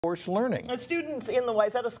learning. Students in the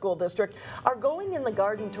Wayzata School District are going in the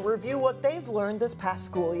garden to review what they've learned this past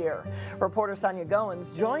school year. Reporter Sonia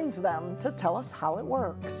Goins joins them to tell us how it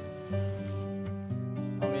works.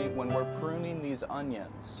 When we're pruning these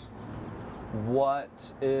onions,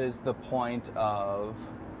 what is the point of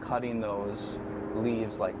cutting those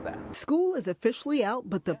leaves like that? School is officially out,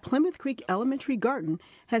 but the Plymouth Creek Elementary Garden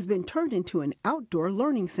has been turned into an outdoor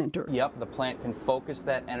learning center. Yep, the plant can focus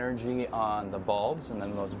that energy on the bulbs, and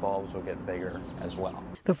then those bulbs will get bigger as well.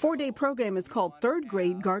 The 4-day program is called Third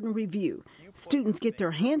Grade Garden Review. Students get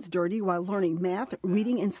their hands dirty while learning math,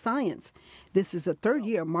 reading, and science. This is the third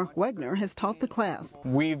year Mark Wegner has taught the class.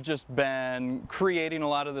 We've just been creating a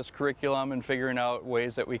lot of this curriculum and figuring out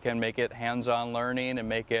ways that we can make it hands-on learning and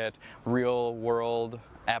make it real-world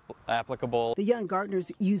applicable. The young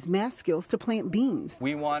gardeners use math skills to plant beans.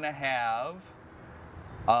 We want to have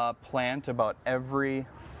a plant about every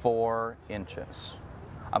 4 inches.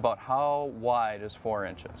 About how wide is 4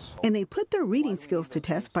 inches? And they put their reading skills to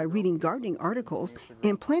test by reading gardening articles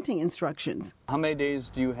and planting instructions. How many days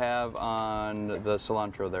do you have on the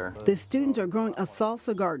cilantro there? The students are growing a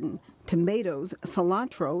salsa garden, tomatoes,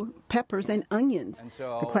 cilantro, peppers, and onions.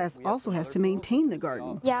 The class also has to maintain the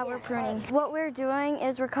garden. Yeah, we're pruning. What we're doing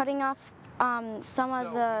is we're cutting off some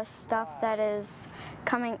of the stuff that is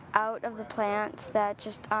coming out of the plant that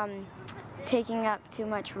just taking up too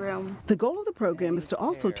much room. The goal of the program is to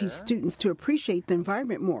also teach students to appreciate the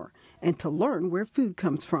environment more and to learn where food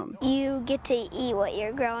comes from. You get to eat what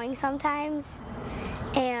you're growing sometimes,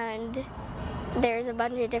 and there's a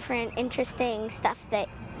bunch of different interesting stuff that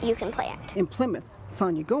you can plant. In Plymouth,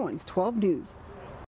 Sonia Goins, 12 News.